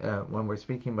talking when we're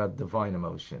speaking about divine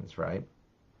emotions, right?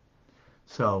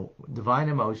 So divine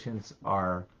emotions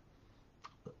are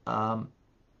let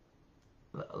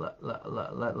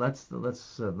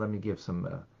me give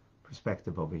some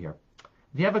perspective over here.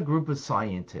 If you have a group of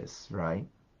scientists, right,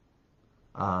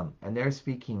 and they're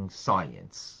speaking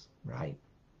science, right?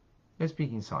 They're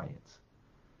speaking science.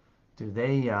 Do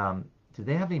they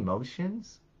have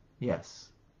emotions? Yes.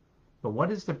 But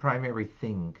what is the primary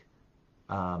thing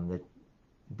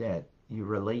that you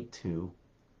relate to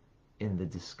in the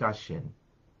discussion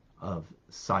of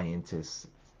scientists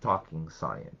talking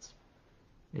science?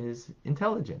 Is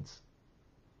intelligence.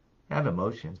 They have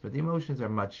emotions, but the emotions are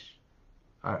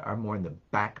more in the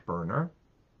back burner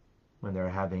when they're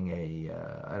having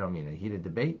I don't mean a heated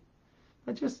debate,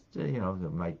 but just they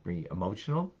might be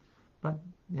emotional, but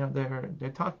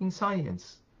they're talking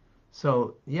science.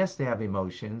 So yes, they have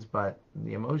emotions, but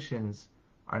the emotions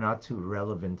are not too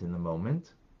relevant in the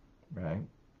moment, right?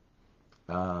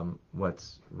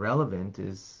 What's relevant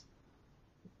is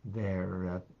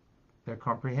their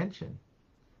comprehension,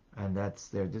 and that's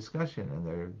their discussion, and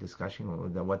their discussion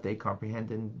with what they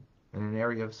comprehend in an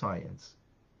area of science,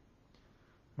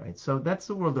 right? So that's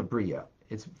the world of Bria.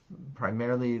 It's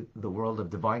primarily the world of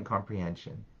divine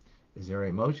comprehension. Is there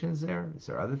emotions there? Is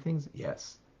there other things?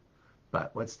 Yes.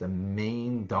 But what's the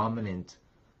main dominant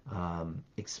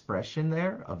expression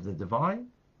there of the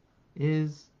divine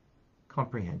is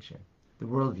comprehension. The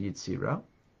world of Yetzirah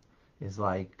is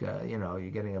like, you're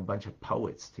getting a bunch of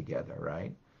poets together,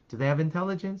 right? Do they have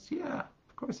intelligence? Yeah,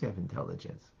 of course they have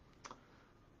intelligence.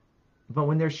 But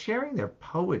when they're sharing their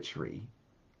poetry,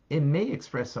 it may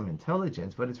express some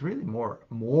intelligence, but it's really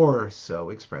more so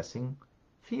expressing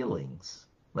feelings.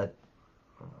 Let's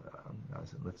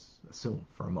assume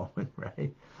for a moment,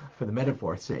 right? For the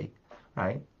metaphor's sake,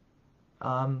 right?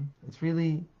 It's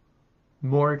really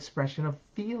more expression of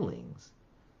feelings.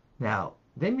 Now,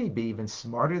 they may be even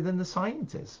smarter than the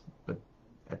scientists, but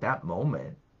at that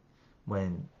moment,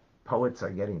 when poets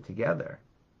are getting together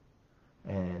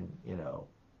and,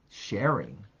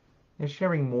 sharing, they're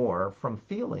sharing more from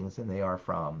feelings than they are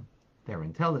from their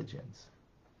intelligence.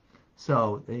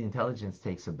 So the intelligence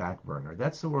takes a back burner.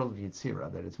 That's the world of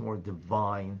Yetzirah, that it's more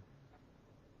divine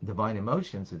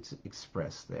emotions that's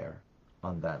expressed there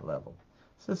on that level.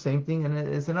 It's the same thing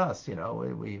as in us,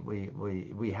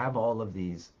 we have all of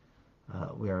these,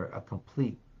 we are a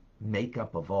complete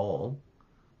makeup of all,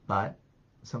 but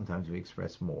sometimes we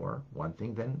express more one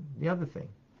thing than the other thing.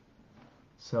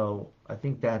 So I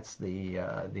think that's the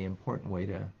important way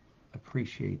to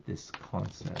appreciate this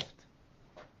concept.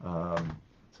 So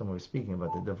when we're speaking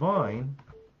about the divine,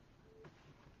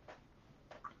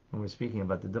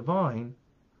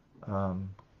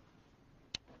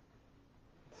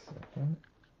 second,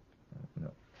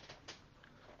 no.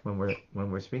 When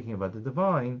we're speaking about the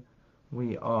divine,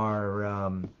 we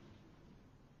are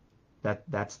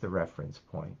that's the reference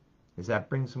point. Does that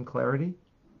bring some clarity?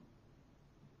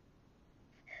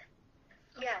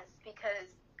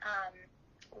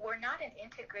 we're not an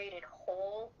integrated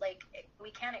whole. Like,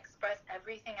 we can't express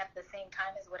everything at the same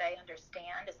time, is what I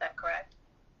understand. Is that correct?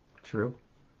 True.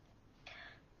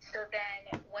 So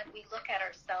then when we look at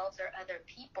ourselves or other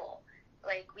people,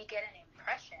 like, we get an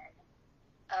impression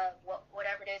of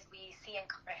whatever it is we see and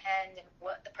comprehend and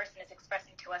what the person is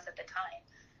expressing to us at the time.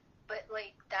 But,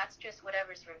 like, that's just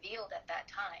whatever's revealed at that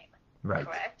time. Right.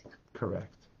 Correct?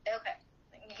 Correct. Okay.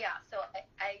 Yeah, so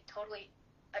I totally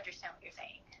understand what you're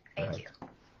saying. Thank you.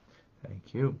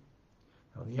 Thank you.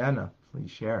 Eliana,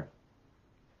 please share.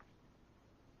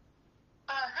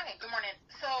 Hi, good morning.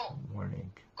 So, Good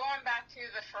morning. going back to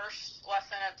the first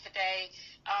lesson of today,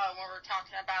 when we're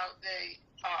talking about the,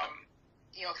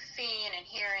 seeing and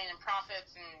hearing and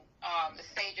prophets and the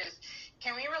sages,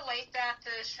 can we relate that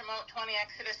to Shemot 20,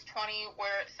 Exodus 20,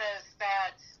 where it says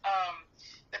that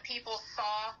the people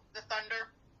saw the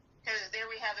thunder? Because there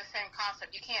we have the same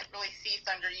concept. You can't really see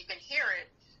thunder. You can hear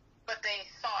it, but they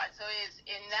saw it. So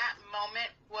in that moment,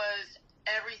 was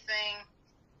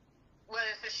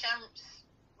Hashem,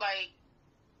 like,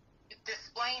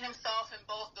 displaying himself in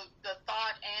both the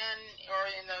thought or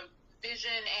in the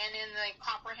vision and in the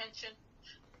comprehension?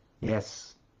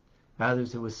 Yes.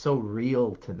 Others, it was so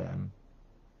real to them,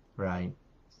 right?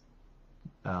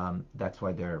 That's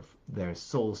why their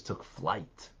souls took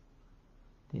flight.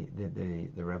 The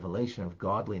revelation of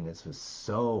godliness was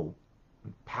so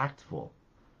impactful,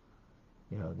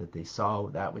 that they saw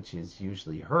that which is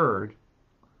usually heard.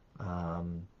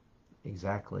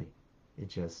 Exactly.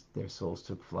 Their souls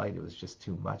took flight. It was just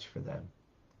too much for them.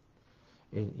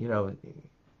 And,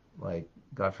 like,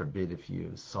 God forbid if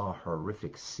you saw a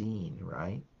horrific scene,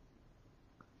 right?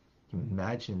 Can you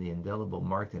imagine the indelible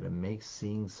mark that it makes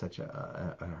seeing such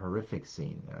a horrific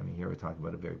scene? I mean, here we're talking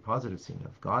about a very positive scene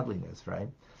of godliness, right?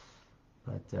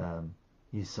 But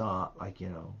you saw, like,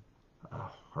 a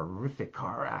horrific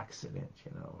car accident,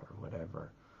 or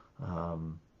whatever.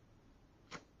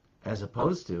 As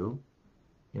opposed to,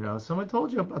 someone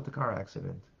told you about the car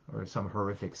accident or some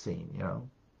horrific scene,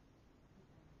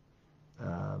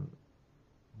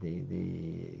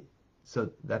 so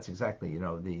that's exactly,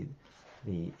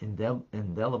 the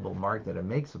indelible mark that it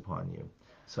makes upon you.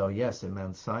 So yes, in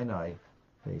Mount Sinai,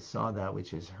 they saw that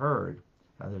which is heard.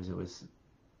 In other words, it was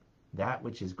that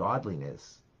which is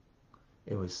godliness.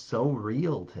 It was so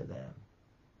real to them.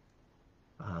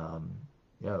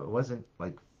 It wasn't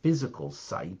like physical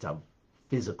sight of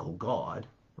physical God,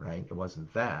 right? It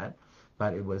wasn't that,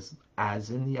 but it was as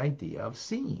in the idea of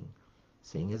seeing.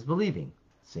 Seeing is believing.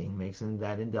 Seeing makes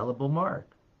that indelible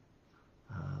mark.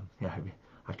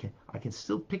 I can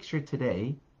still picture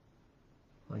today,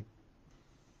 like,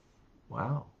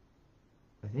 wow.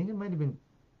 I think it might have been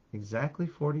exactly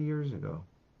 40 years ago.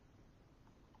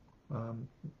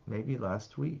 Maybe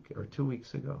last week or 2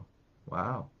 weeks ago.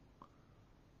 Wow.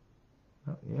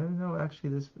 Yeah, no, actually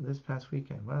this past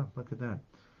weekend. Wow, look at that.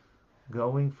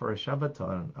 Going for a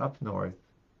Shabbaton up north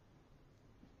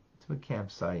to a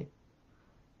campsite,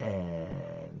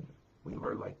 and we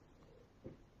were like,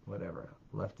 whatever,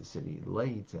 left the city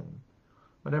late, and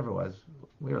whatever it was,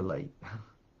 we were late.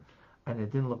 And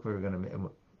it didn't look we were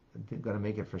going to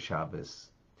make it for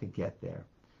Shabbos to get there.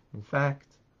 In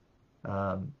fact,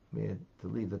 we had to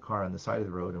leave the car on the side of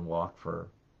the road and walk for,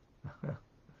 I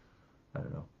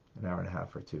don't know, an hour and a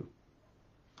half or two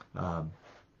to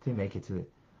make it to the.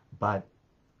 But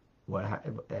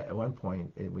at one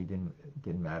point we didn't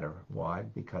matter. Why?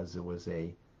 Because it was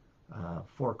a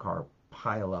 4-car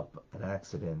pile up an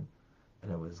accident,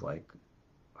 and it was like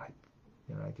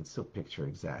I can still picture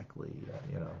exactly.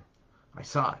 I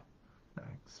saw it. I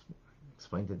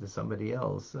explained it to somebody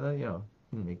else.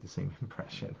 Didn't make the same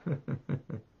impression.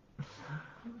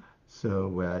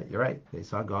 So you're right. They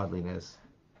saw godliness,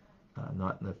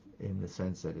 not in the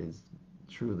sense that is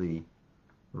truly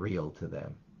real to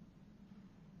them.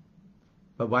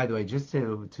 But by the way, just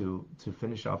to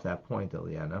finish off that point,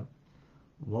 Eliana,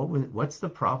 what's the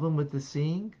problem with the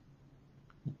seeing?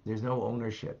 There's no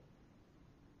ownership.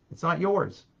 It's not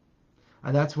yours.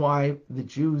 And that's why the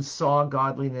Jews saw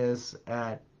godliness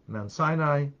at Mount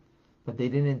Sinai, but they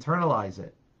didn't internalize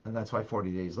it. And that's why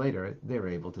 40 days later, they were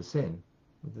able to sin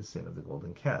with the sin of the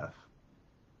golden calf.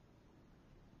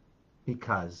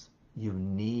 Because you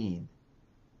need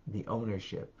the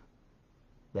ownership,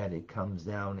 that it comes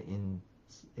down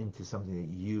into something that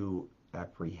you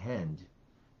apprehend,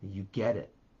 you get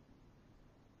it,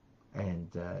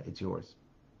 and it's yours.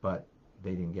 But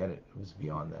they didn't get it. It was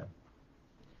beyond them.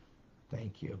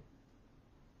 Thank you.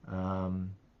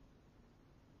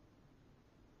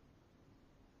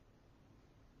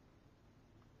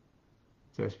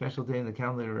 Is there a special day in the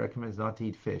calendar that recommends not to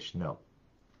eat fish? No.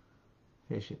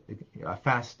 a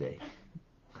fast day,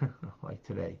 like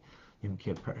today, Yom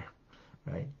Kippur,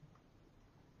 right?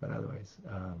 But otherwise,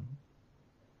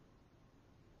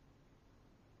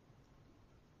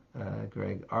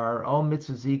 Greg, are all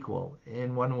mitzvahs equal?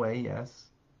 In one way, yes.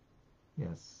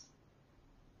 Yes.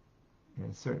 In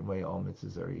a certain way, all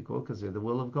mitzvahs are equal because they're the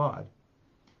will of God.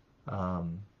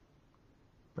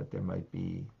 But there might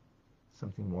be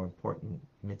something more important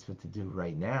mitzvah to do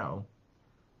right now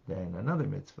than another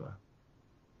mitzvah.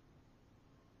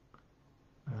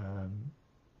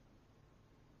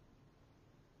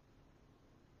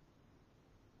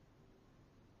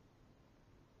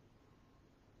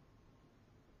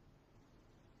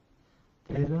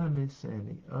 Did I miss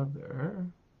any other?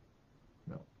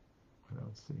 No, I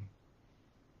don't see.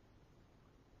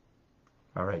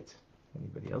 All right.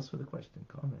 Anybody else with a question,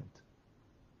 comment,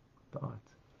 thought?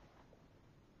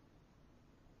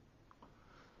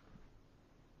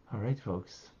 All right,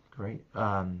 folks. Great.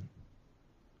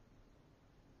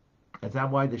 Is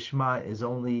that why the Shema is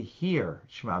only here?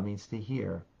 Shema means to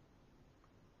hear.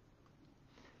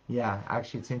 Yeah,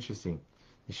 actually, it's interesting.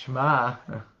 The Shema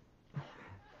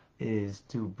is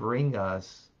to bring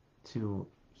us to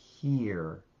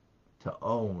hear, to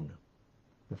own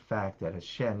the fact that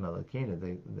Hashem Elokeinu,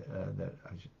 that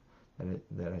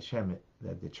Hashem,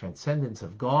 that the transcendence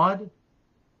of God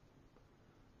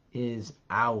is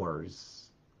ours.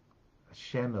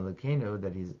 Hashem Elokeinu,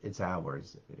 that it's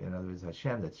ours. In other words,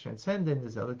 Hashem that's transcendent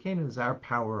is Elokeinu, is our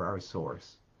power, our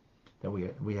source. That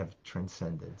we have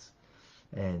transcendence,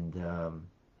 and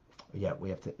yeah, we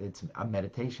have to. It's a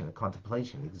meditation, a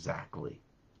contemplation, exactly.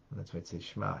 And that's why it says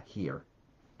Shema. Hear,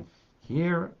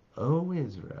 hear, O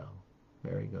Israel.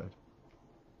 Very good.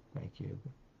 Thank you.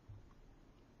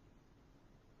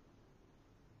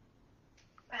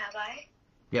 Rabbi?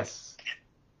 Yes.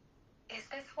 Is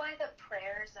this why the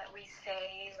prayers that we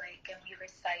say, like, and we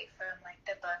recite from, like,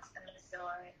 the books and the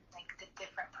Zohar and, like, the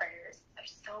different prayers are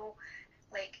so,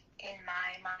 like, in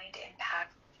my mind,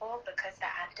 impactful because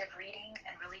the act of reading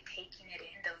and really taking it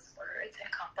in, those words, and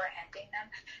comprehending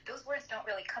them, those words don't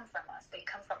really come from us. They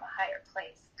come from a higher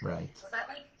place. Right. Does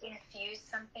that, like, infuse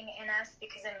something in us?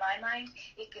 Because in my mind,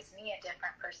 it gives me a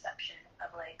different perception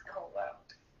of, like, the whole world.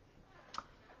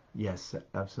 Yes,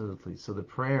 absolutely. So the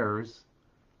prayers,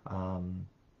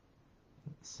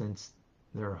 since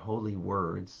they're holy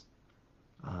words,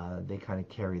 they kind of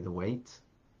carry the weight,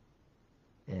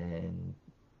 and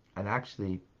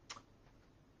actually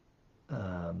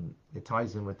it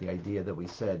ties in with the idea that we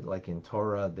said, like in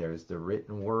Torah, there's the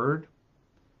written word,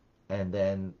 and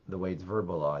then the way it's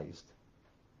verbalized.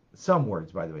 Some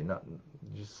words, by the way, not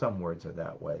just some words are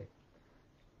that way.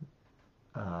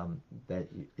 That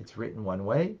it's written one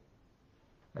way.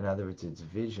 In other words, its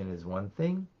vision is one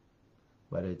thing,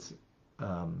 but its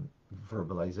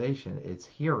verbalization, its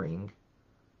hearing,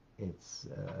 it's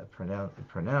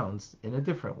pronounced in a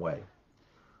different way.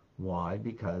 Why?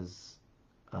 Because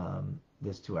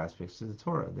there's two aspects to the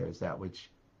Torah. There's that which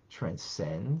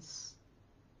transcends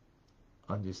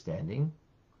understanding,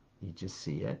 you just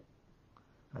see it,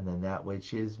 and then that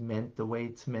which is meant the way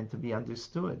it's meant to be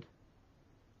understood.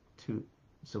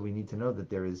 So we need to know that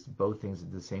there is both things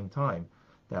at the same time.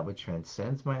 That which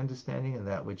transcends my understanding and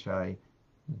that which I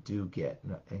do get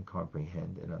and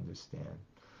comprehend and understand.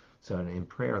 So in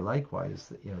prayer,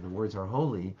 likewise, the words are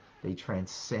holy. They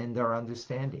transcend our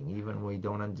understanding, even when we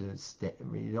don't understand.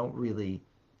 We don't really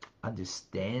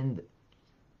understand,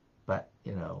 but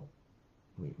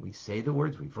we say the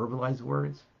words, we verbalize the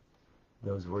words.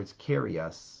 Those words carry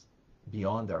us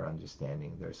beyond our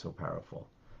understanding. They're so powerful.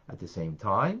 At the same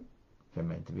time, they're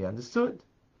meant to be understood,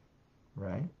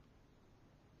 right?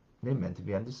 They're meant to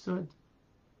be understood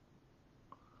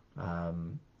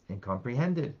and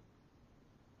comprehended.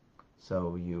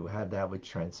 So you have that which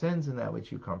transcends and that which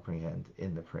you comprehend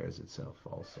in the prayers itself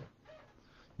also.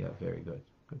 Yeah, very good.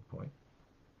 Good point.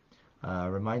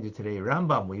 Reminder today,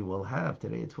 Rambam, we will have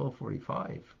today at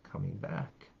 12:45 coming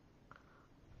back.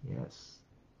 Yes.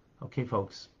 Okay,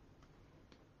 folks.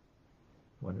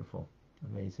 Wonderful.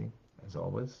 Amazing, as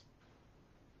always.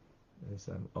 As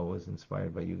I'm always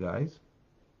inspired by you guys.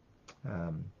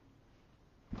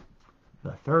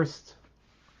 The thirst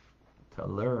to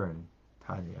learn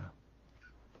Tanya.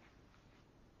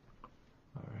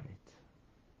 All right.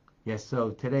 Yes, so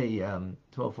today,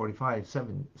 12:45,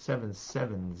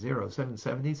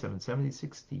 770,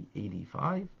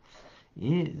 6085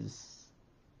 is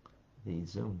the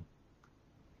Zoom.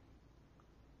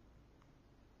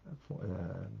 For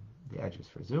the address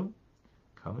for Zoom.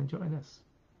 Come and join us.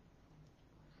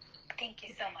 Thank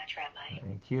you so much, Rabbi.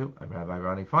 Thank you. I'm Rabbi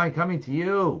Ronnie Fine, coming to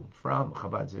you from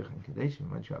Chabad Zichron Kadesh in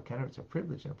Montreal, Canada. It's a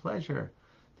privilege and a pleasure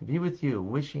to be with you.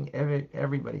 Wishing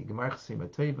everybody Gemar Chasima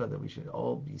Tova, that we should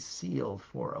all be sealed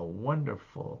for a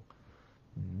wonderful,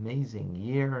 amazing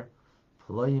year.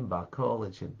 Ployim Bakol,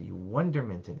 it should be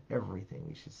wonderment in everything.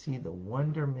 We should see the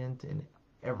wonderment in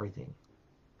everything.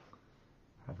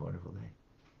 Have a wonderful day.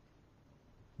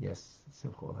 Yes,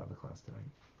 Simcha will have a class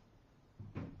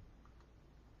tonight.